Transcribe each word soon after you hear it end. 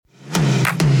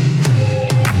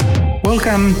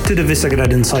Welcome to the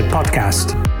Visegrad Insight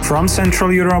podcast from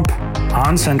Central Europe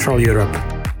on Central Europe.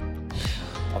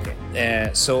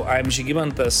 So I'm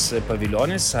Žygimantas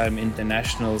Pavilionis. I'm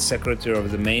International Secretary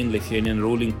of the main Lithuanian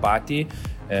ruling party,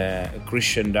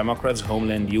 Christian Democrats,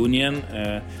 Homeland Union.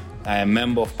 I am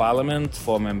Member of Parliament,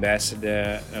 former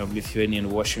Ambassador of Lithuania in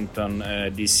Washington,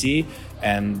 D.C.,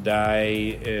 and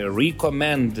I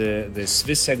recommend this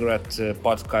Visegrad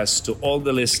podcast to all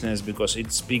the listeners because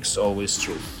it speaks always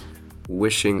truth.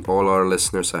 Wishing all our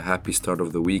listeners a happy start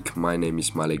of the week. My name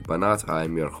is Malik Banat. I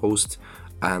am your host.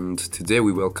 And today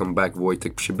we welcome back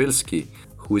Wojtek Przybylski,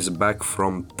 who is back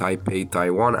from Taipei,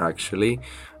 Taiwan, actually.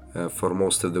 For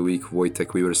most of the week,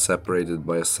 Wojtek, we were separated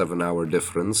by a 7-hour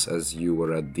difference as you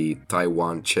were at the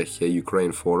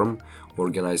Taiwan-Czechia-Ukraine Forum,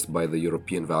 organized by the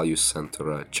European Values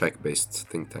Center, a Czech-based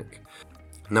think tank.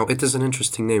 Now, it is an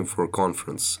interesting name for a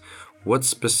conference. What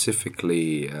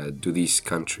specifically do these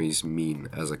countries mean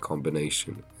as a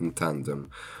combination, in tandem?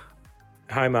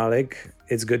 Hi, Malik.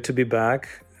 It's good to be back.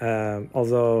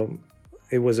 Although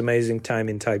it was amazing time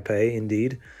in Taipei,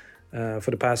 indeed. For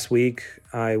the past week,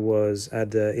 I was at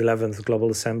the 11th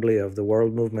Global Assembly of the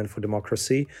World Movement for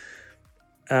Democracy,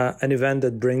 an event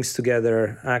that brings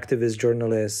together activists,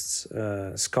 journalists,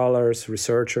 scholars,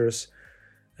 researchers,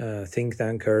 think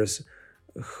tankers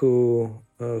who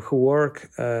work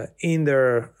in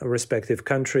their respective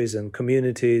countries and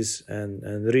communities and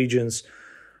regions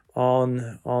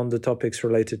on the topics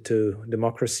related to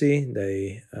democracy.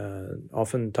 They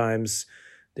oftentimes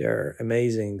they're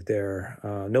amazing. They're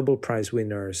Nobel Prize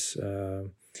winners.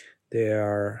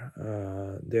 They're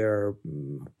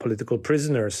political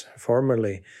prisoners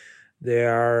formerly.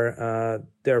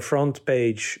 They're front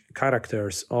page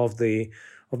characters of the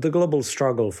global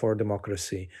struggle for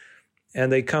democracy, and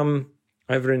they come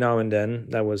every now and then.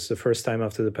 That was the first time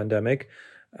after the pandemic.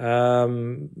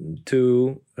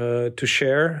 To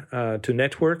share, to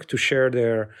network, to share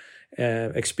their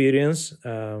experience,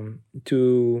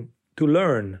 to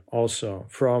learn also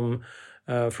from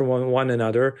one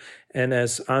another, and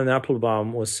as Anne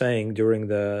Applebaum was saying during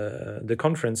the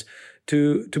conference,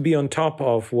 to be on top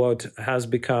of what has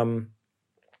become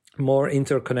more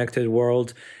interconnected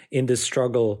world in the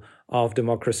struggle of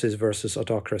democracies versus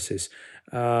autocracies.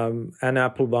 Anne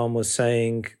Applebaum was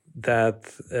saying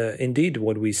that indeed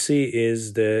what we see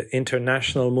is the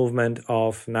international movement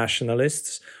of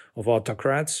nationalists, of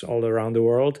autocrats all around the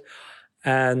world,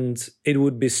 and it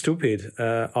would be stupid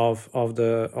of all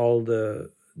the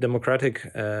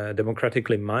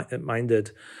democratically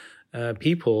minded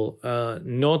people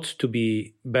not to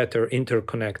be better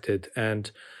interconnected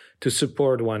and to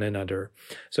support one another.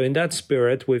 So in that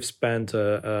spirit, we've spent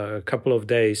a couple of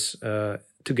days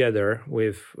together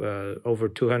with over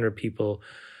 200 people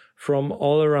from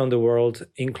all around the world,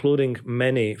 including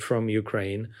many from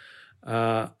Ukraine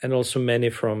and also many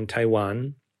from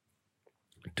Taiwan,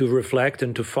 to reflect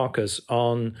and to focus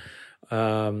on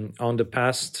the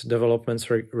past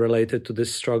developments related to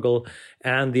this struggle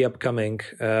and the upcoming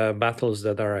battles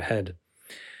that are ahead.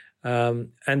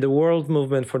 And the World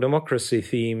Movement for Democracy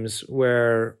themes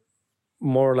were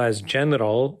more or less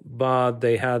general, but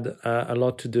they had a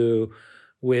lot to do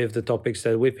with the topics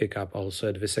that we pick up also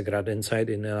at Visegrad Insight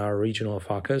in our regional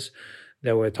focus.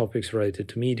 There were topics related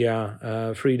to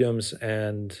media freedoms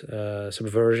and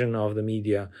subversion of the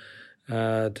media,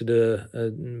 to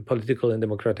the political and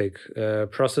democratic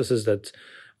processes that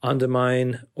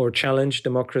undermine or challenge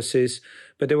democracies.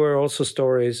 But there were also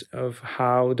stories of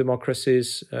how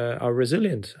democracies are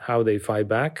resilient, how they fight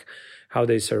back, how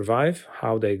they survive,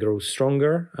 how they grow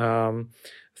stronger,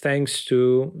 thanks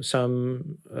to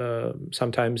some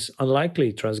sometimes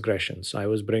unlikely transgressions. I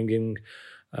was bringing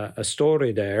a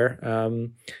story there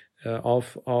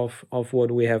of what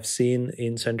we have seen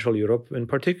in Central Europe, in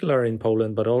particular in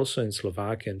Poland, but also in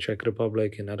Slovakia and Czech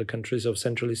Republic and other countries of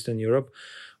Central Eastern Europe,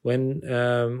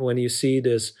 when you see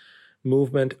this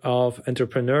movement of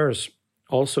entrepreneurs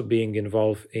also being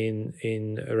involved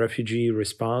in refugee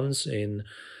response,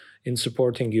 in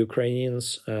supporting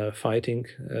Ukrainians fighting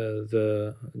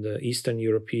the Eastern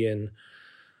European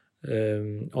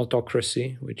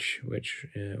autocracy, which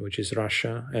is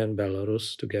Russia and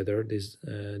Belarus together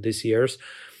these years.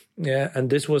 Yeah,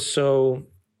 and this was so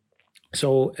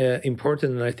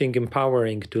important and I think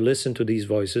empowering to listen to these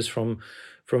voices from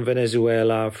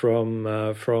Venezuela,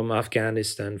 from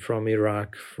Afghanistan, from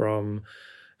Iraq, from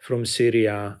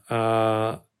Syria.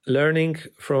 Learning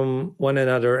from one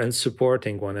another and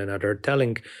supporting one another,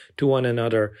 telling to one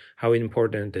another how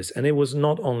important it is. And it was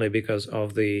not only because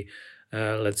of the,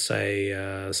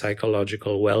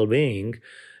 psychological well-being,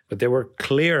 but there were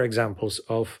clear examples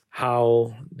of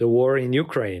how the war in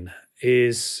Ukraine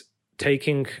is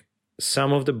taking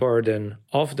some of the burden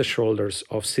off the shoulders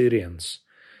of Syrians,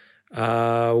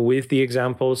 with the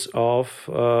examples of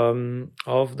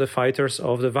the fighters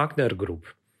of the Wagner Group.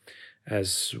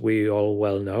 As we all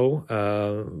well know,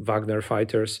 Wagner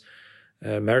fighters,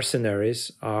 mercenaries,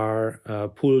 are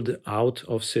pulled out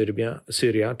of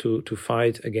Syria to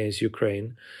fight against Ukraine,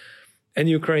 and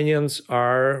Ukrainians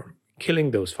are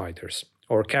killing those fighters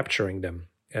or capturing them.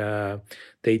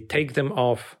 They take them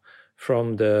off from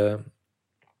the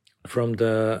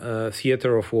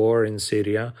theater of war in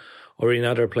Syria or in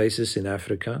other places in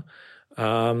Africa,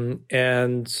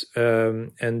 and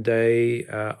they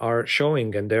are showing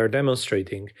and they are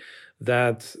demonstrating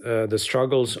that the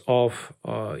struggles of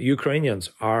Ukrainians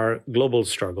are global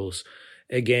struggles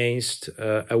against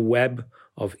a web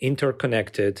of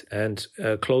interconnected and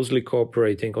closely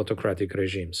cooperating autocratic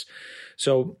regimes.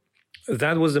 So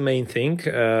that was the main thing,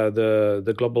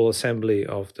 the Global Assembly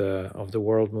of the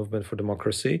World Movement for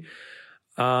Democracy,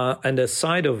 and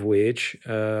aside of which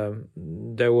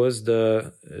there was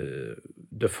the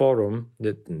forum,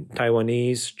 the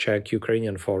Taiwanese Czech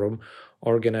Ukrainian Forum,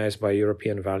 organized by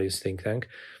European Values think tank,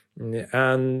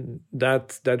 and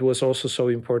that was also so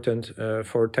important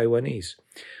for Taiwanese.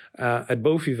 At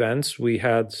both events, we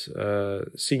had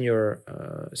senior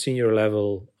level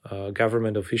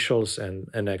government officials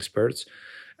and experts.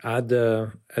 At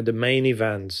the main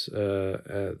event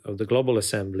of the Global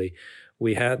Assembly,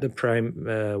 we had the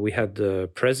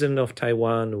president of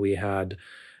Taiwan, we had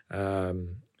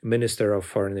Minister of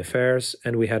Foreign Affairs,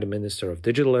 and we had a Minister of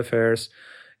Digital Affairs.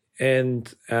 And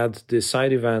at the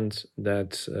side event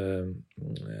that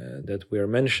we are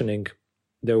mentioning,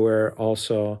 there were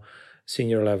also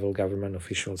senior level government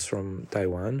officials from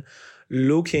Taiwan,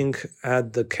 looking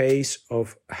at the case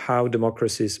of how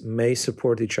democracies may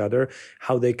support each other,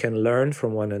 how they can learn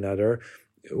from one another,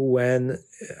 when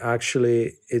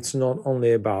actually it's not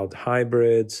only about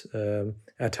hybrid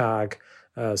attack,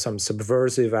 some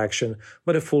subversive action,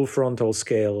 but a full frontal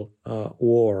scale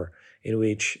war in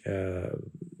which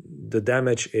the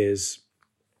damage is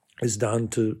done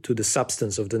to the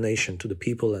substance of the nation, to the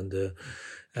people and the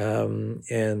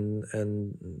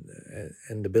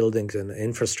buildings and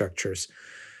infrastructures,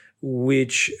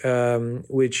 which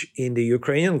in the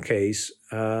Ukrainian case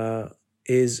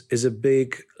is a big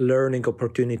learning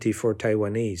opportunity for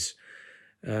Taiwanese.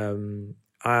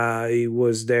 I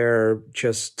was there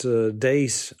just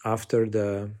days after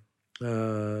the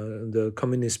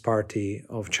Communist Party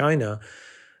of China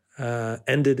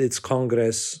ended its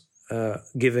Congress,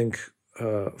 giving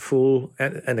full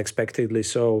and unexpectedly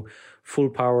so full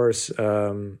powers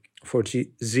for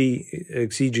Xi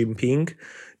Jinping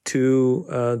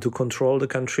to control the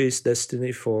country's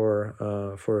destiny for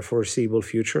a foreseeable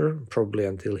future, probably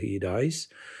until he dies,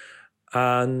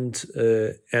 and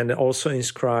also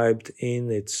inscribed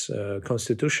in its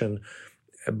constitution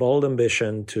a bold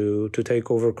ambition to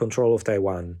take over control of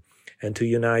Taiwan and to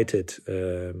unite it,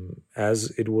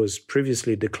 as it was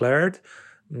previously declared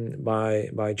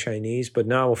by Chinese, but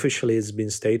now officially it's been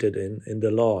stated in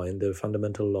the law, in the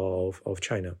fundamental law of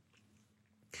China.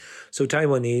 So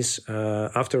Taiwanese,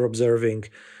 after observing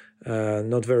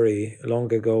not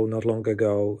long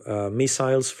ago,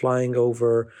 missiles flying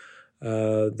over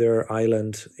their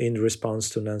island in response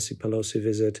to Nancy Pelosi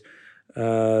visit,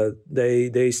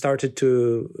 they started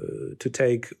to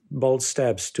take bold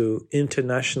steps to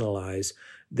internationalize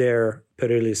their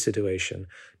perilous situation,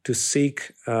 to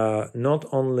seek not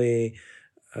only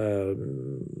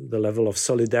the level of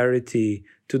solidarity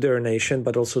to their nation,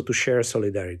 but also to share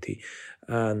solidarity.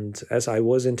 And as I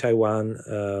was in Taiwan,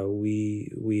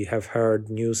 we have heard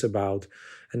news about,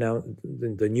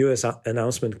 the newest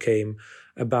announcement came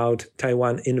about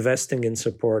Taiwan investing in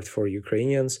support for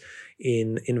Ukrainians,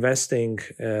 in investing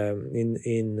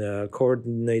in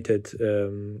coordinated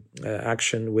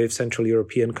action with Central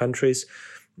European countries,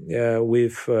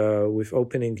 with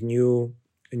opening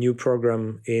a new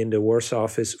program in the Warsaw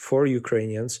office for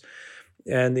Ukrainians.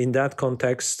 And in that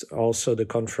context, also the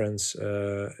conference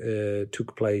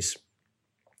took place,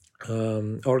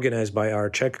 organized by our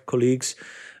Czech colleagues,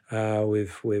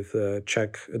 with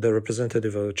the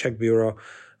representative of the Czech Bureau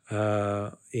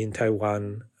in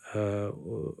Taiwan,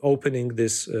 opening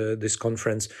this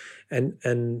conference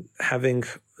and having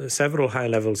several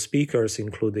high-level speakers,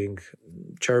 including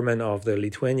chairman of the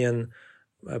Lithuanian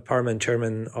Parliament,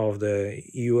 chairman of the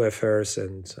EU Affairs,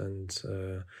 and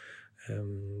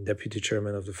deputy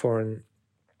chairman of the Foreign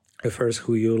Affairs,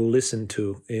 who you'll listen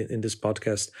to in this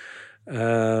podcast,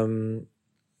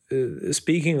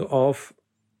 speaking of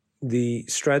the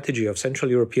strategy of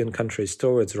Central European countries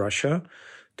towards Russia,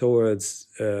 towards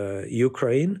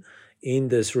Ukraine, in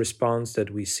this response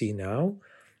that we see now,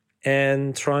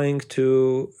 and trying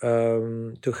to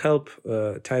help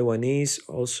Taiwanese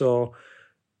also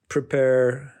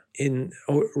prepare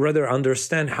or rather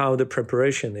understand how the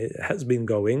preparation has been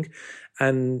going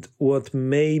and what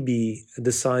may be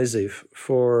decisive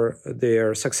for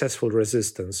their successful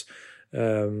resistance.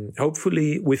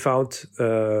 Hopefully without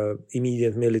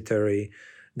immediate military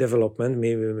development,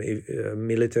 maybe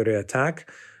military attack.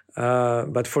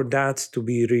 But for that to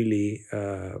be really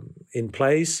in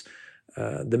place,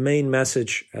 the main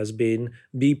message has been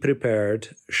be prepared,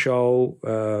 show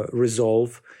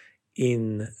resolve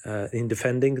in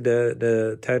defending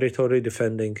the territory,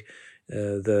 defending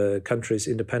the country's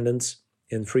independence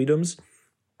and freedoms.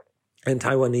 And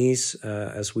Taiwanese,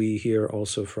 as we hear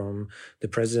also from the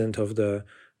president of the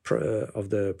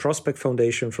Prospect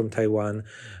Foundation from Taiwan,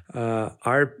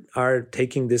 are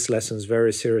taking these lessons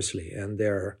very seriously, and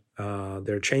they're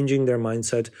changing their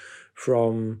mindset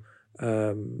from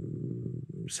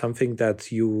something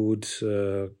that you would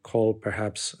call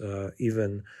perhaps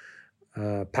even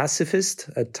pacifist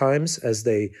at times, as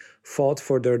they fought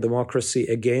for their democracy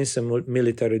against a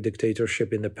military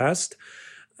dictatorship in the past.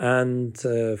 And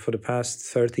for the past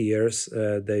 30 years,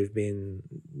 they've been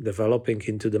developing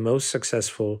into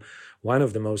one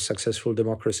of the most successful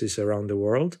democracies around the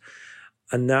world.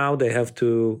 And now they have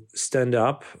to stand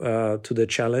up to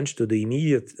the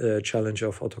immediate challenge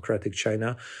of autocratic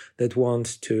China that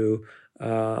wants to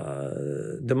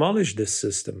demolish this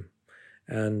system.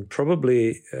 And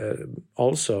probably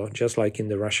also, just like in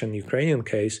the Russian-Ukrainian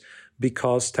case,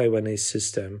 because Taiwanese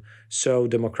system so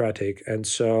democratic and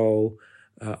so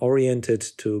oriented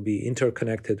to be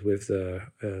interconnected with the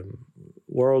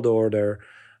world order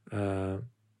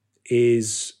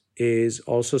is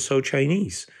also so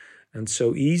Chinese and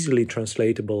so easily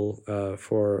translatable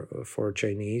for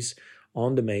Chinese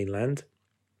on the mainland,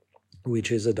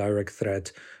 which is a direct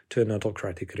threat to an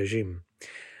autocratic regime.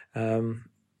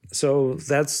 So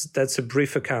that's a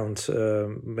brief account,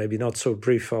 maybe not so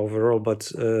brief overall, but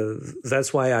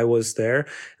that's why I was there.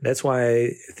 That's why I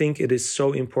think it is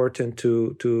so important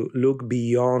to look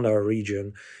beyond our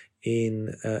region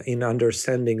in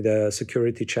understanding the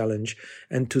security challenge,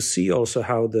 and to see also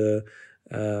how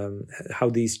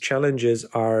these challenges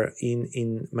are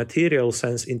in material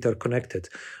sense interconnected.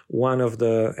 One of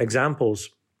the examples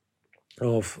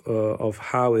of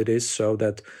how it is so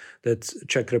that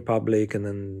Czech Republic and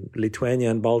then Lithuania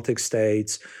and Baltic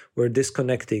states were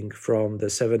disconnecting from the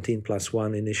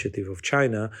 17+1 initiative of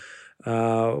China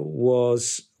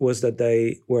was that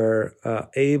they were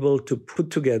able to put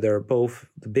together both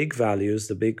the big values,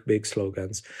 the big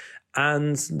slogans,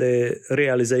 and the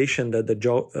realization that the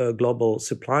global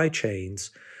supply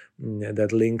chains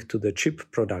that link to the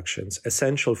chip productions,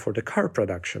 essential for the car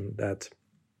production, that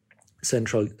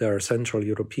their Central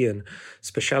European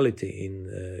speciality in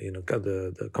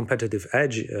the competitive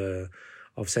edge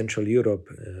of Central Europe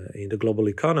in the global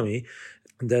economy,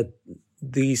 that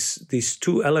these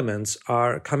two elements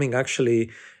are coming actually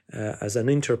as an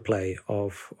interplay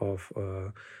of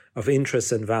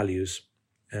interests and values,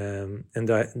 and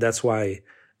that's why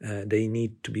they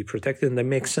need to be protected, and they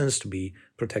make sense to be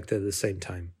protected at the same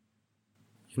time.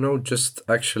 Just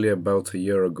actually about a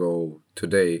year ago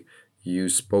today, you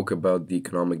spoke about the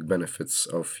economic benefits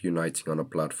of uniting on a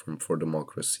platform for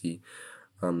democracy.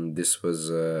 This was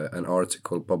an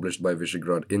article published by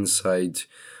Visegrad Inside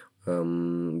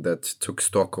that took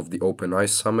stock of the Open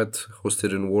Eyes Summit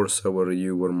hosted in Warsaw, where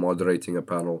you were moderating a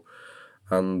panel.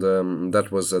 And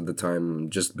that was at the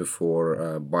time just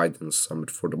before Biden's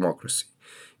Summit for Democracy.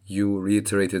 You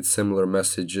reiterated similar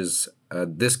messages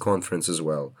at this conference as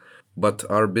well. But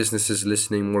are businesses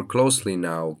listening more closely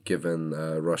now, given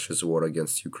Russia's war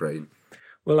against Ukraine?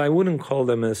 Well, I wouldn't call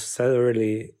them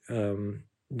necessarily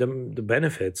the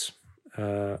benefits.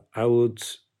 I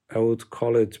would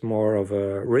call it more of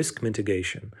a risk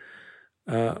mitigation.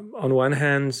 On one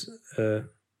hand,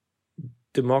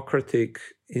 democratic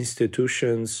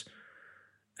institutions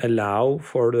allow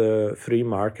for the free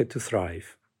market to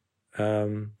thrive.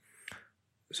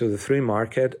 So the free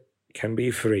market can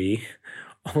be free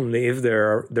only if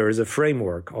there is a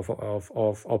framework of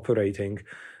operating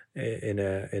in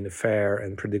a fair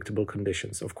and predictable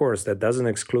conditions. Of course, that doesn't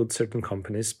exclude certain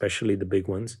companies, especially the big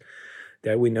ones,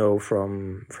 that we know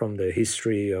from the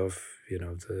history of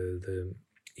the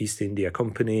East India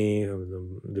Company,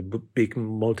 the big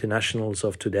multinationals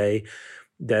of today,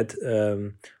 that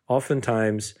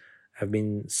oftentimes have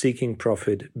been seeking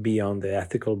profit beyond the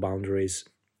ethical boundaries,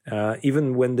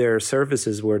 even when their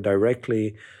services were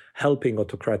directly helping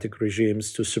autocratic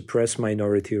regimes to suppress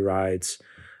minority rights,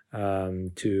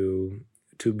 to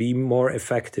to be more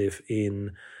effective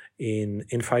in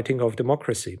fighting of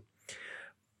democracy.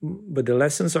 But the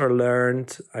lessons are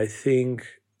learned, I think,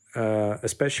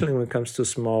 especially when it comes to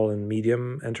small and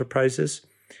medium enterprises.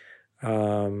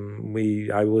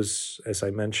 I was, as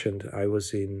I mentioned, I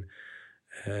was in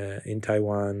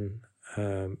Taiwan,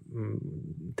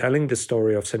 telling the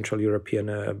story of Central European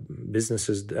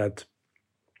businesses that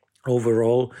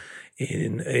overall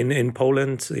in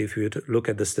Poland, if you look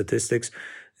at the statistics,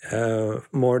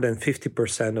 more than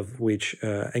 50% of which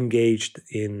engaged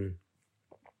in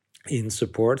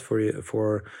support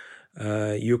for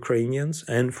Ukrainians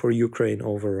and for Ukraine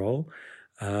overall,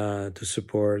 to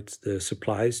support the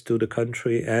supplies to the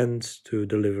country and to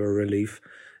deliver relief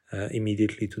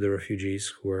immediately to the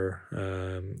refugees who are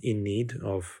in need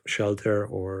of shelter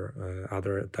or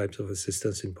other types of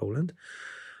assistance in Poland.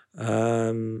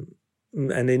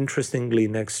 And interestingly,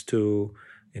 next to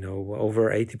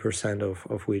over 80%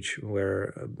 of which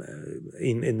were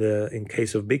in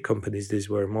case of big companies, these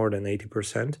were more than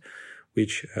 80%,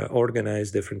 which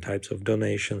organized different types of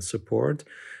donation support,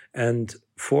 and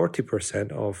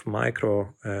 40% of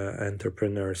micro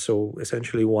entrepreneurs, so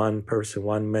essentially one person,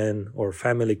 one man or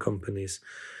family companies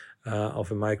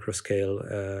of a micro scale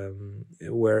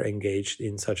were engaged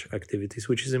in such activities,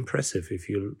 which is impressive if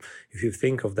you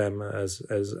think of them as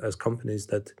companies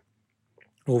that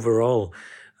overall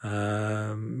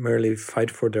merely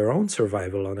fight for their own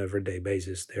survival on an everyday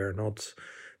basis. They're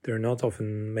not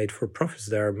often made for profits.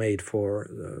 They are made for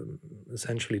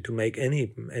essentially to make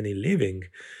any living,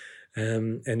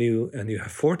 and you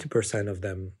have 40% of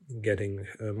them getting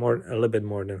a little bit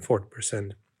more than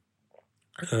 40%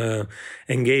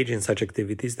 engage in such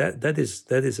activities. That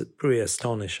is pretty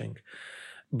astonishing.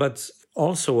 But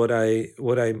also, what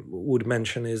I would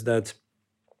mention is that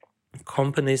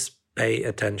companies pay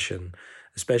attention,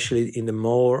 especially in the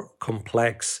more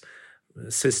complex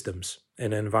systems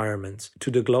and environments, to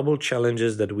the global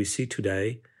challenges that we see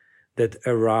today that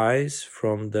arise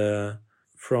from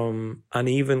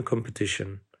uneven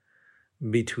competition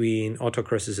between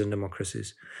autocracies and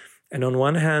democracies. And on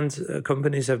one hand,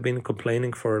 companies have been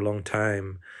complaining for a long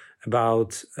time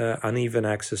about uneven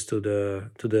access to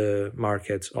the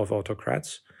markets of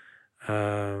autocrats.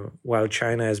 While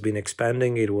China has been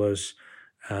expanding, it was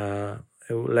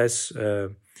less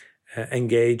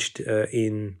engaged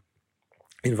in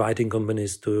inviting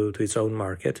companies to its own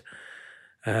market.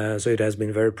 So it has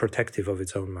been very protective of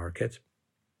its own market,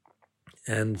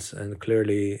 and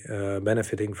clearly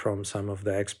benefiting from some of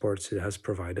the exports it has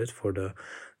provided for the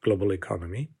global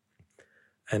economy.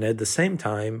 And at the same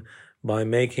time, by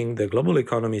making the global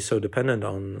economy so dependent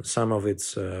on some of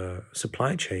its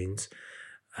supply chains,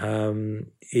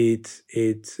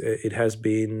 it has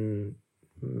been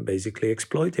basically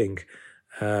exploiting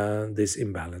this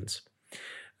imbalance.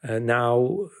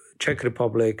 Now, Czech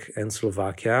Republic and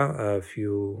Slovakia, a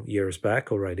few years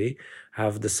back already,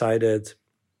 have decided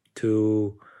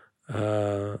to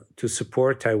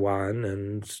support Taiwan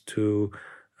and to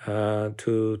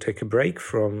take a break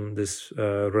from this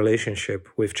relationship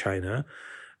with China.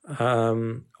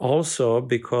 Also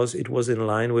because it was in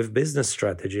line with business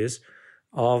strategies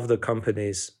of the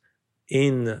companies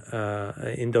in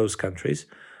those countries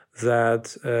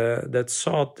that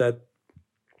sought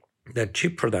that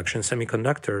chip production,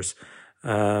 semiconductors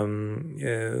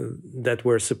that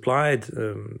were supplied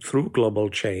through global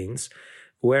chains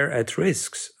were at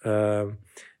risks.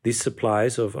 These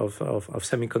supplies of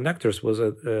semiconductors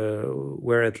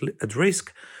were at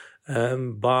risk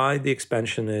by the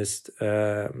expansionist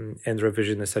and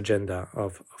revisionist agenda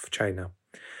of China.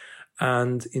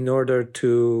 And in order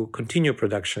to continue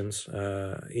productions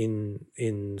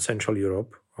in Central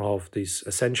Europe of these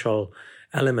essential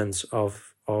elements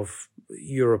of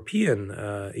European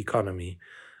economy,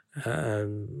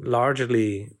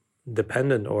 largely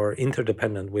dependent or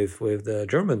interdependent with the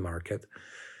German market,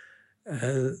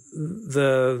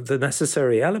 the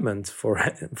necessary element for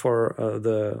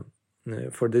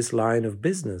this line of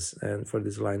business and for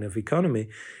this line of economy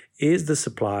is the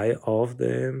supply of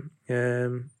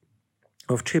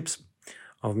chips,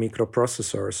 of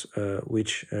microprocessors,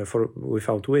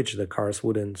 without which the cars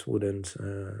wouldn't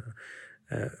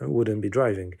be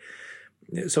driving.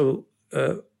 So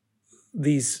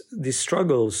these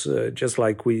struggles, just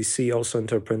like we see also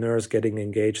entrepreneurs getting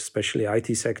engaged, especially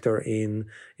IT sector, in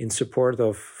support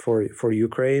for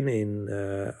Ukraine, in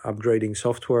upgrading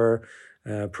software,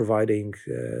 providing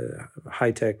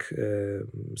high-tech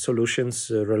solutions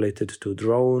related to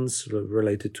drones,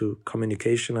 related to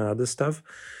communication and other stuff.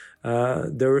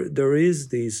 There is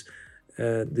this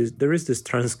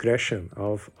transgression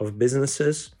of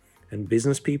businesses and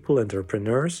business people,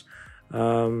 entrepreneurs,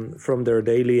 from their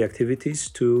daily activities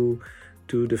to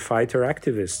the fighter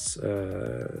activists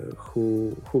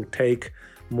who take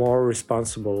more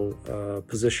responsible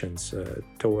positions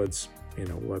towards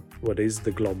what is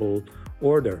the global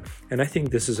order. And I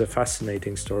think this is a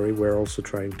fascinating story. We're also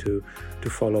trying to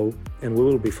follow, and we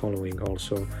will be following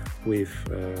also with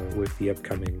the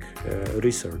upcoming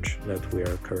research that we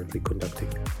are currently conducting.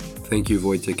 Thank you,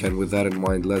 Wojtek. And with that in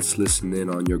mind, let's listen in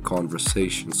on your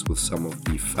conversations with some of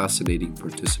the fascinating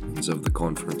participants of the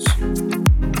conference.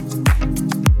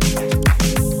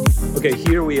 Okay,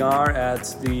 here we are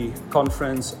at the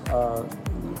conference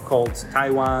called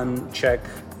Taiwan Czech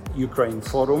Ukraine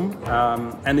Forum,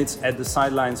 and it's at the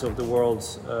sidelines of the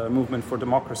World's Movement for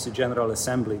Democracy General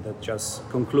Assembly that just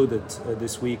concluded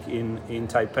this week in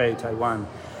Taipei, Taiwan.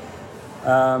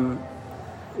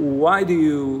 Why do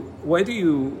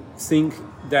you think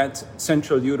that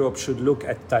Central Europe should look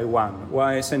at Taiwan?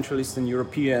 Why Central Eastern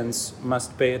Europeans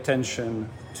must pay attention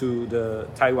to the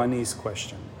Taiwanese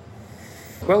question?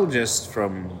 Well, just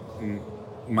from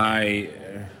my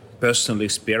personal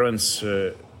experience,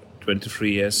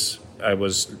 23 years I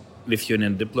was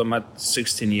Lithuanian diplomat,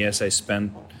 16 years I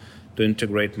spent to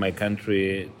integrate my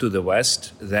country to the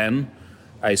West. Then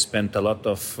I spent a lot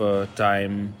of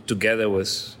time together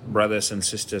with brothers and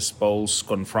sisters Poles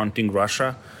confronting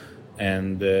Russia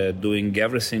and doing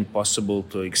everything possible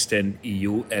to extend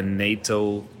EU and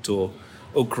NATO to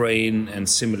Ukraine and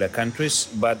similar countries.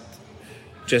 But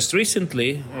just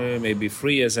recently, maybe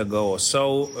 3 years ago or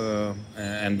so,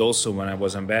 and also when I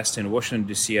was ambassador in Washington,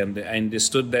 D.C., and I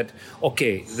understood that,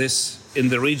 okay, this in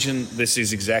the region, this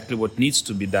is exactly what needs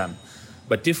to be done.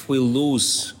 But if we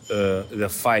lose the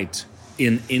fight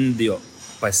in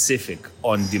Indo-Pacific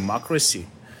on democracy,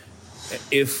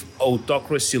 if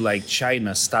autocracy like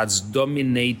China starts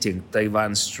dominating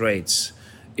Taiwan Straits,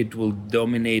 it will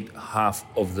dominate half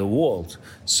of the world.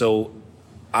 So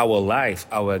our life,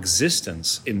 our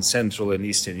existence in Central and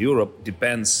Eastern Europe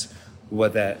depends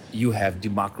whether you have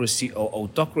democracy or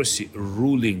autocracy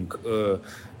ruling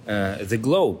the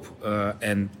globe.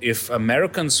 And if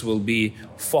Americans will be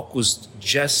focused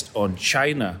just on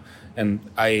China, and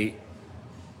I,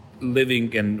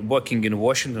 living and working in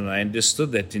Washington, I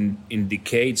understood that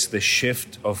indicates the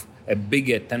shift of a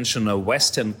bigger attention on the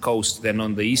Western coast than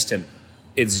on the Eastern.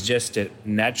 It's just a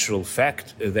natural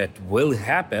fact that will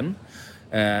happen.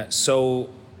 So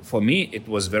for me, it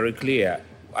was very clear.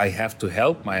 I have to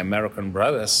help my American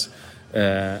brothers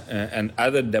and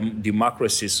other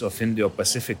democracies of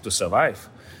Indo-Pacific to survive.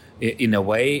 In a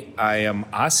way, I am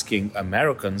asking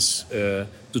Americans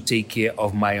to take care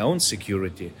of my own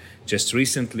security. Just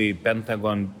recently,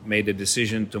 Pentagon made a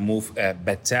decision to move a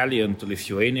battalion to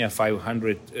Lithuania,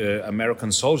 500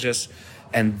 American soldiers.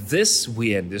 And this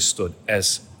we understood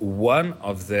as one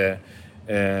of the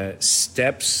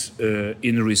steps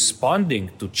in responding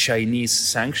to Chinese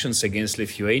sanctions against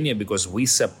Lithuania, because we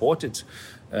supported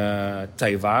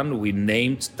Taiwan. We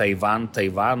named Taiwan,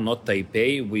 not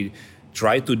Taipei. We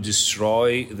tried to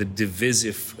destroy the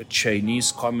divisive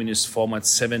Chinese communist format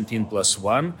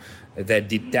 17+1 that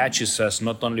detaches us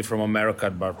not only from America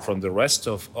but from the rest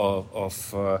of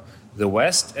the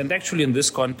West. And actually in this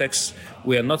context,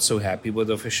 we are not so happy with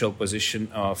the official position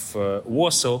of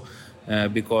Warsaw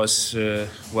because,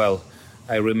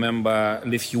 I remember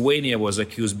Lithuania was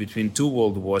accused between two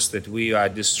world wars that we are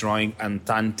destroying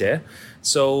Entente.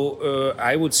 So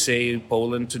I would say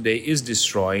Poland today is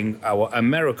destroying our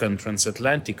American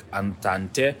transatlantic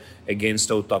Entente against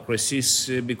autocracies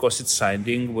because it's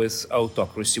siding with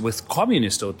autocracy, with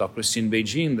communist autocracy in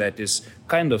Beijing. That is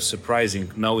kind of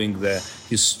surprising, knowing the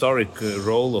historic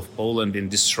role of Poland in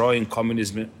destroying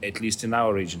communism, at least in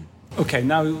our region. Okay,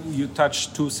 now you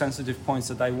touched two sensitive points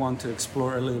that I want to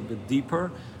explore a little bit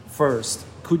deeper. First,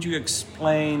 could you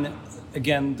explain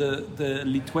again the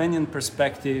Lithuanian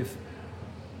perspective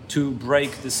to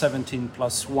break the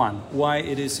 17+1? Why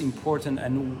it is important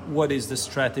and what is the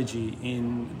strategy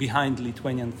behind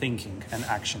Lithuanian thinking and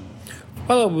action?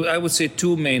 Well, I would say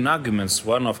two main arguments.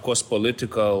 One, of course,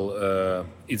 political,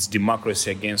 it's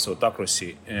democracy against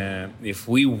autocracy. If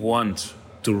we want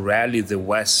to rally the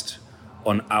West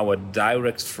on our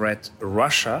direct threat,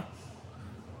 Russia,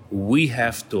 we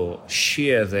have to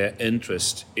share their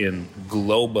interest in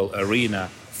global arena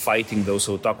fighting those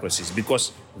autocracies,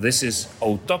 because this is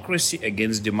autocracy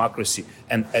against democracy,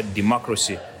 and a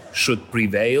democracy should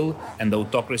prevail and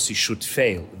autocracy should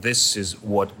fail. This is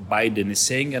what Biden is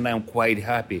saying, and I'm quite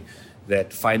happy that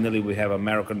finally we have an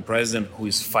American president who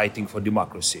is fighting for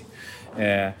democracy.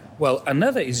 Well,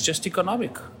 another is just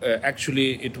economic. Actually,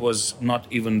 it was not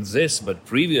even this, but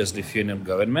previous Lithuanian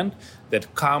government that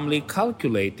calmly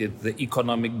calculated the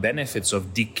economic benefits of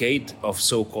decade of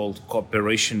so-called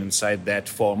cooperation inside that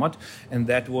format, and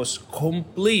that was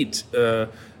complete,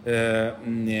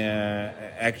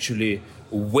 actually,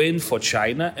 win for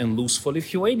China and lose for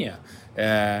Lithuania.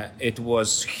 It was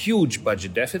huge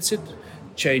budget deficit.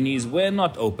 Chinese were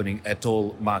not opening at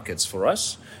all markets for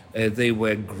us. They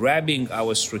were grabbing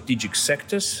our strategic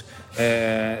sectors.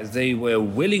 They were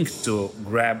willing to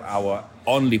grab our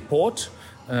only port,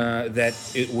 that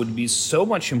it would be so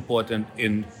much important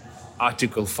in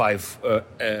Article 5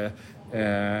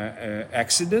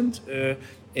 accident.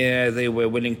 They were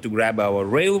willing to grab our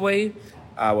railway,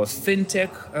 our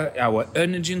fintech, our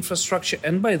energy infrastructure.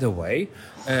 And by the way,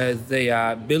 they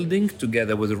are building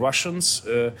together with the Russians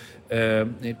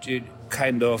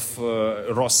kind of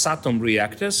Rosatom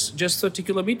reactors just 30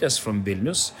 kilometers from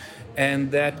Vilnius,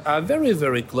 and that are very,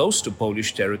 very close to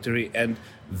Polish territory and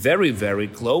very, very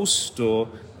close to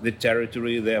the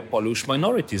territory where Polish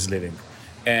minorities living.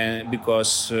 And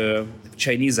because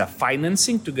Chinese are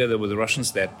financing together with the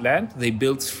Russians that plant, they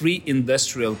built 3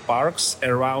 industrial parks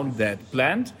around that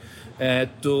plant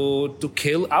to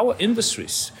kill our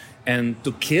industries and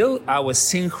to kill our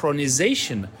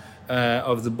synchronization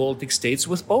of the Baltic states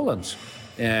with Poland,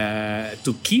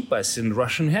 to keep us in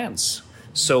Russian hands.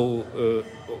 So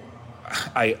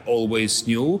I always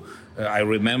knew. I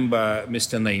remember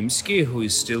Mr. Naimski, who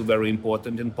is still very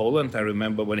important in Poland. I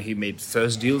remember when he made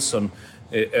first deals on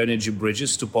energy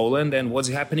bridges to Poland, and what's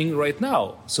happening right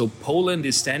now. So Poland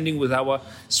is standing with our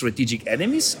strategic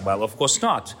enemies? Well, of course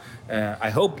not. I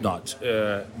hope not.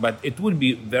 But it would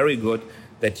be very good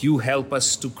that you help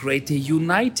us to create a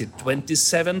united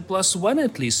 27+1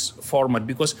 at least format,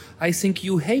 because I think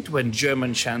you hate when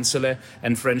German Chancellor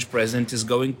and French President is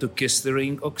going to kiss the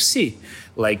ring of Xi,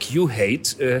 like you hated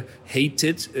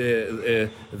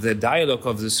the dialogue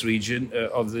of this region,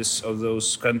 of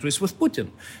those countries with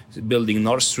Putin, building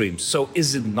Nord Stream. So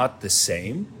is it not the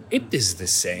same? It is the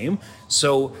same.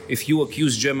 So if you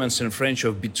accuse Germans and French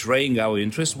of betraying our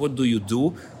interests, what do you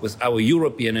do with our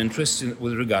European interests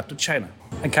with regard to China?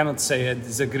 I cannot say I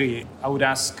disagree. I would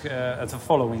ask the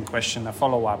following question, a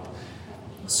follow-up.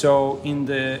 So in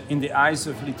the eyes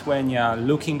of Lithuania,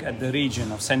 looking at the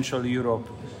region of Central Europe,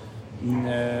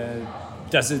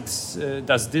 does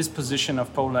this position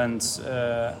of Poland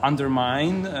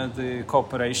undermine the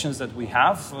cooperations that we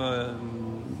have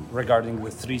regarding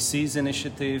the 3 Seas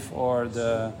initiative or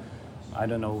the, I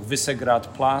don't know,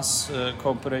 Visegrad Plus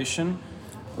cooperation?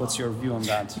 What's your view on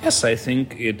that? Yes, I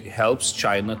think it helps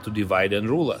China to divide and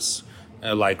rule us,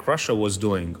 like Russia was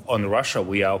doing. On Russia,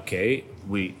 we are okay.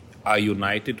 We are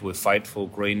united. We fight for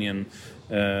Ukrainian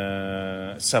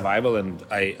survival, and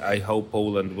I hope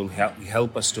Poland will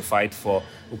help us to fight for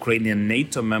Ukrainian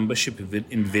NATO membership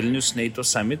in Vilnius NATO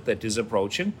summit that is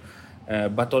approaching.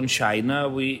 But on China,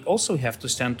 we also have to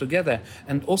stand together,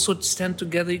 and also stand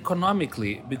together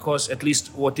economically, because at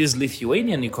least what is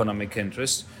Lithuanian economic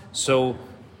interest. So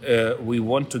we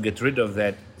want to get rid of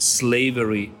that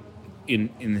slavery in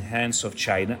the hands of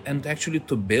China, and actually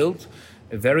to build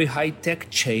very high-tech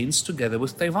chains together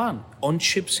with Taiwan, on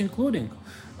ships including.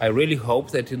 I really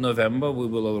hope that in November we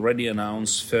will already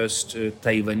announce first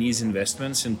Taiwanese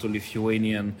investments into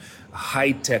Lithuanian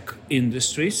high-tech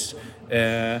industries,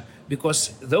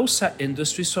 because those are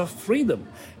industries of freedom.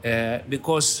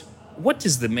 Because what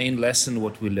is the main lesson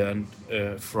what we learned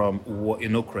from war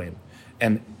in Ukraine?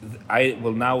 And I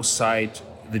will now cite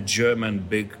the German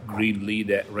big green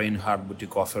leader Reinhard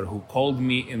Bütikofer, who called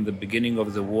me in the beginning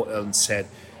of the war and said,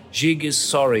 "Zhigis,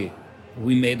 sorry,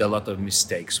 we made a lot of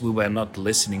mistakes. We were not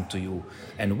listening to you.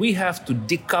 And we have to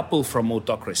decouple from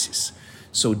autocracies."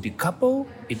 So decouple,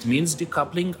 it means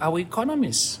decoupling our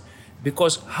economies.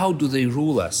 Because how do they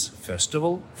rule us? First of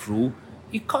all, through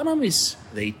economies.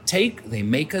 They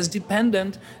make us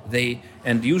dependent.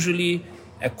 And usually,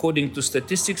 according to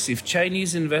statistics, if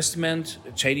Chinese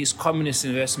communist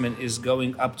investment is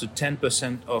going up to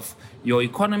 10% of your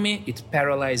economy, it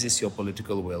paralyzes your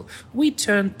political will. We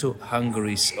turn to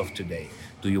Hungary's of today.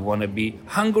 Do you want to be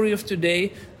Hungary of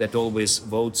today that always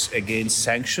votes against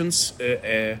sanctions?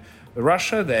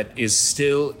 Russia that is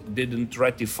still didn't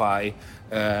ratify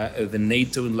the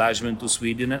NATO enlargement to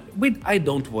Sweden? I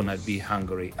don't want to be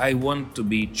Hungary. I want to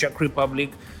be Czech Republic.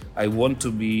 I want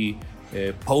to be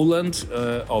Poland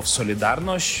of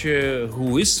Solidarność,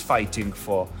 who is fighting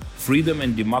for freedom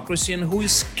and democracy and who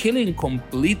is killing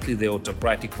completely the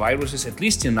autocratic viruses, at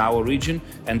least in our region,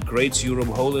 and creates Europe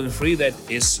whole and free that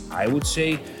is, I would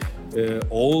say,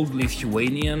 old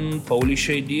Lithuanian, Polish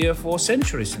idea for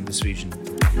centuries in this region.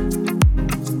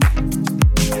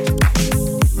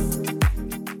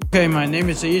 Okay, my name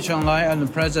is Yicheng Lai. I'm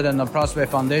the president of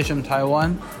Prospect Foundation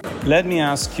Taiwan. Let me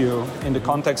ask you, in the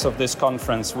context of this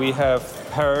conference, we have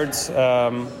heard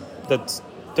that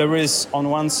there is on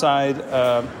one side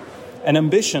an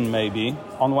ambition maybe,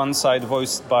 on one side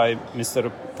voiced by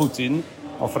Mr. Putin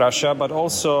of Russia, but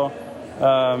also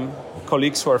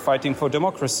colleagues who are fighting for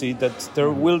democracy, that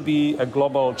there will be a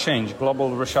global change,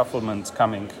 global reshufflement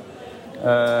coming.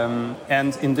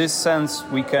 And in this sense,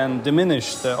 we can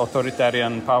diminish the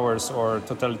authoritarian powers or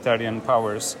totalitarian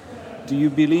powers. Do you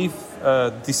believe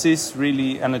this is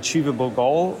really an achievable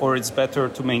goal, or it's better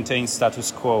to maintain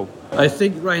status quo? I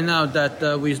think right now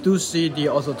that we do see the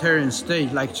authoritarian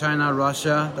state like China,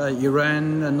 Russia,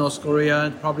 Iran, and North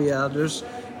Korea, probably others.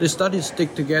 They start to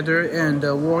stick together and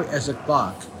work as a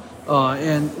bloc.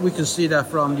 And we can see that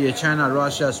from the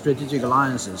China-Russia strategic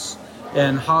alliances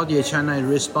and how the China is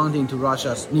responding to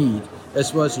Russia's need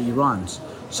as well as Iran's.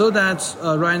 So that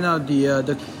right now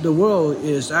the world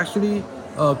is actually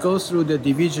goes through the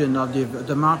division of the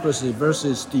democracy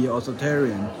versus the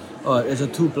authoritarian as a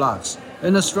two blocks,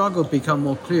 and the struggle become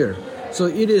more clear. So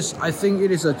I think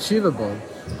it is achievable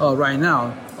right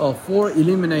now for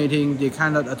eliminating the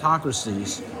kind of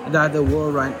autocracies that the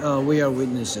world we are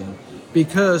witnessing,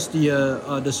 because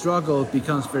the struggle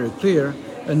becomes very clear.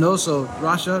 And also,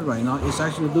 Russia right now is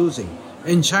actually losing.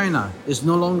 And China is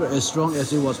no longer as strong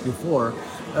as it was before.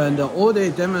 And all they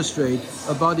demonstrate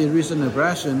about the recent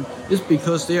aggression is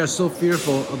because they are so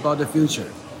fearful about the future.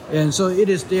 And so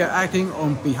they are acting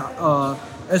on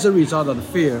as a result of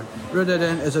fear rather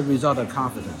than as a result of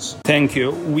confidence. Thank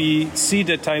you. We see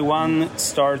that Taiwan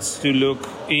starts to look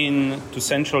into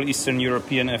Central Eastern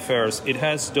European affairs. It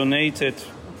has donated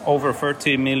over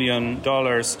 $30 million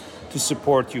to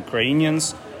support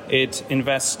Ukrainians. It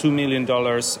invests $2 million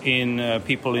in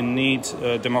People in Need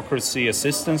Democracy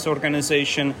Assistance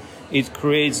Organization. It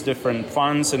creates different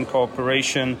funds and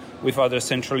cooperation with other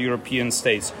Central European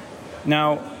states.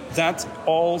 Now, that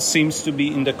all seems to be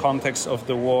in the context of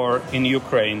the war in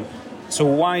Ukraine. So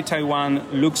why Taiwan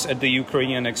looks at the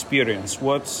Ukrainian experience?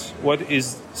 What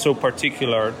is so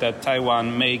particular that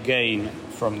Taiwan may gain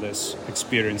from this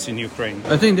experience in Ukraine?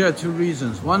 I think there are two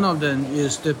reasons. One of them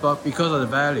is because of the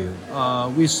value.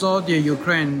 We saw the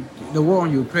war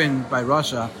on Ukraine by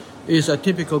Russia is a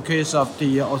typical case of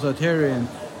the authoritarian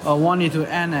wanting to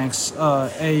annex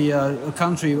a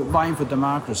country vying for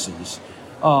democracies.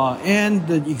 And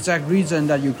the exact reason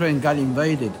that Ukraine got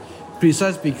invaded,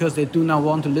 precisely because they do not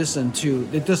want to listen to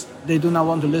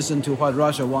what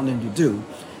Russia wanted to do.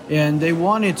 And they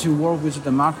wanted to work with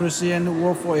democracy and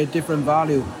work for a different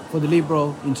value for the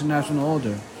liberal international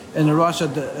order. And Russia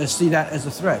see that as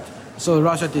a threat. So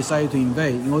Russia decided to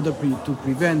invade in order to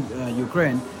prevent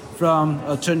Ukraine from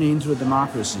turning into a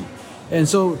democracy. And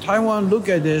so Taiwan look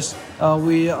at this,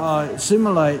 we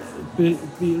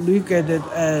look at it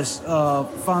as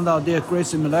found out there great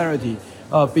similarity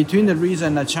between the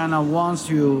reason that China wants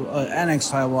to annex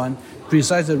Taiwan,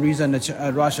 precisely the reason that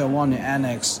Russia wants to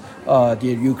annex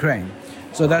the Ukraine.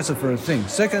 So that's the first thing.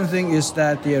 Second thing is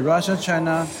that the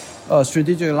Russia-China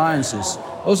strategic alliances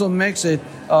also makes it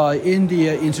in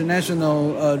the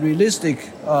international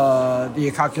realistic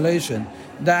the calculation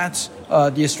that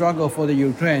the struggle for the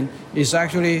Ukraine is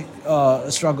actually a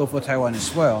struggle for Taiwan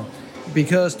as well,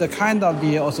 because the kind of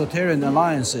the authoritarian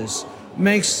alliances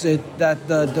makes it that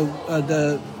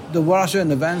the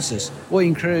Russian advances will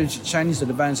encourage Chinese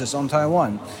advances on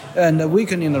Taiwan, and the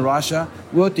weakening of Russia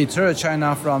will deter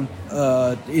China from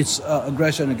its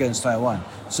aggression against Taiwan.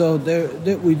 So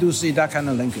we do see that kind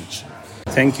of linkage.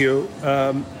 Thank you.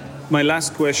 My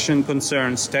last question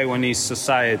concerns Taiwanese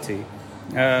society.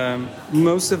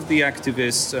 Most of the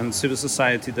activists and civil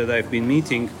society that I've been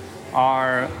meeting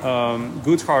are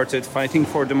good-hearted, fighting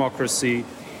for democracy,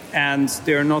 and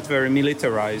they're not very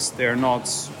militarized. They're not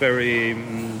very,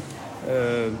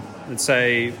 let's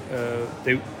say,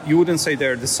 you wouldn't say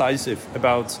they're decisive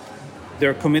about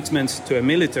their commitment to a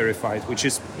military fight, which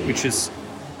is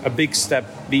a big step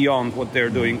beyond what they're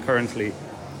doing currently.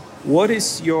 What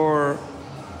is your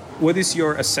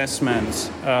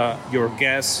assessment, your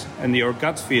guess, and your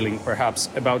gut feeling, perhaps,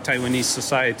 about Taiwanese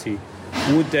society?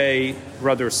 Would they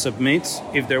rather submit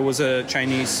if there was a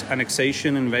Chinese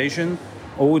annexation invasion,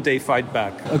 or would they fight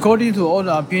back? According to all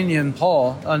the opinion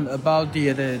poll about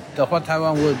the what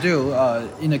Taiwan will do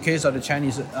in the case of the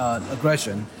Chinese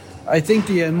aggression, I think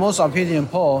the most opinion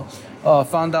poll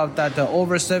found out that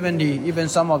over 70, even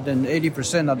some of them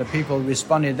 80% of the people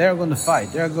responded they're going to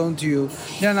fight. They're not going to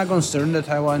surrender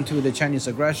Taiwan to the Chinese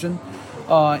aggression.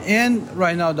 And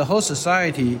right now, the whole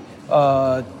society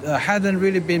hadn't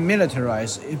really been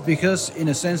militarized because in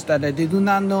a sense that they do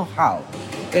not know how,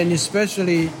 and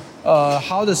especially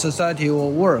how the society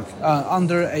will work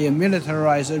under a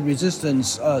militarized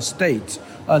resistance state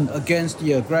against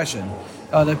the aggression.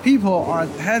 The people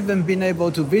haven't been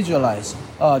able to visualize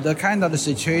the kind of the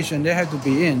situation they have to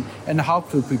be in and how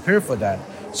to prepare for that.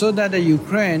 So that the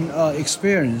Ukraine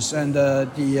experience and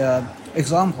the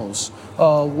examples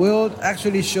will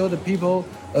actually show the people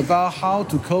about how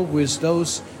to cope with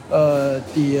those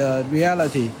the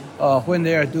reality when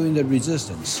they are doing the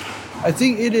resistance. I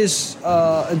think it is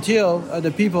until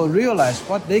the people realize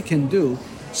what they can do,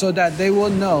 so that they will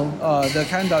know the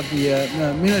kind of the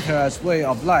militarized way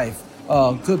of life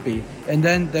could be, and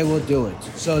then they will do it.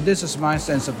 So this is my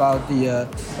sense about the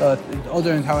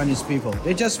older Taiwanese people.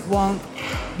 They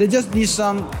just need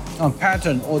some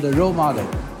pattern or the role model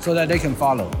so that they can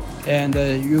follow. And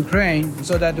Ukraine,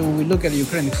 so that we look at the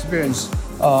Ukraine experience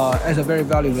as a very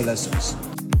valuable lesson.